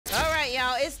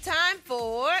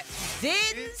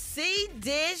Didn't see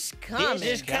dish coming.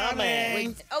 Dish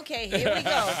coming. Okay, here we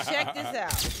go. Check this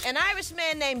out. An Irish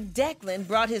man named Declan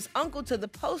brought his uncle to the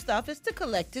post office to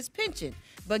collect his pension.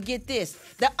 But get this,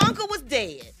 the uncle was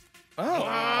dead. Oh,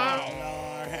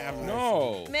 Lord have mercy.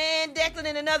 No. Man, Declan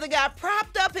and another guy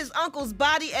propped up his uncle's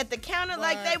body at the counter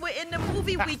like they were in the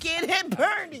movie Weekend at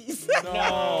Bernie's.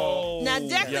 No. Now,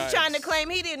 Declan's Yikes. trying to claim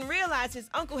he didn't realize his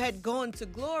uncle had gone to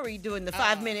glory during the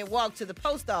 5-minute walk to the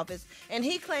post office, and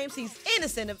he claims he's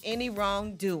innocent of any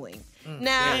wrongdoing.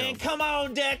 Now, Man, come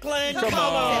on, Declan. Come Come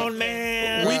on. on,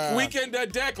 man. Weekend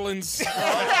at Declan's.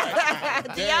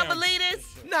 do y'all believe this?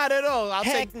 Not at all.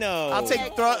 Heck no. I'll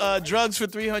take drugs for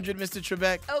 300, Mr.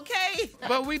 Trebek. Okay.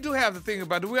 But we do have to think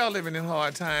about it. We are living in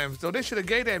hard times, though. They should have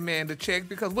gave that man the check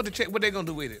because what they gonna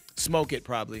do with it? Smoke it,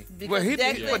 probably. Because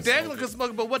Declan can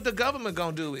smoke it, but what the government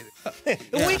gonna do with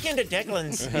it? The Weekend at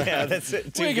Declan's. Yeah, that's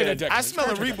it. Too Weekend at good. Declan's. I smell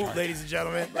a reboot, ladies and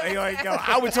gentlemen. Like,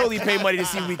 I would totally pay money to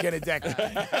see Weekend at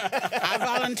Declan. I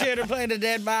volunteer to play the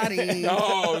dead body.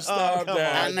 No, stop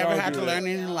that. I never Don't had do to that. learn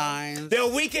any lines. The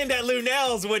Weekend at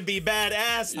Lunel's would be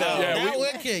badass, though. Yeah, That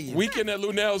will kill you. Weekend at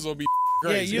Lunel's will be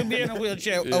crazy. Yeah, you'll be in a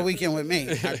wheelchair a weekend with me.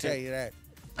 I'll tell you that.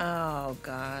 Oh,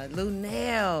 God.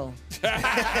 Lunel.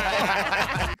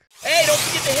 Hey, don't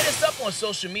forget to hit us up on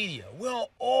social media. We're on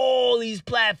all these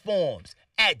platforms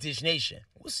at Dish Nation.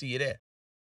 We'll see you there.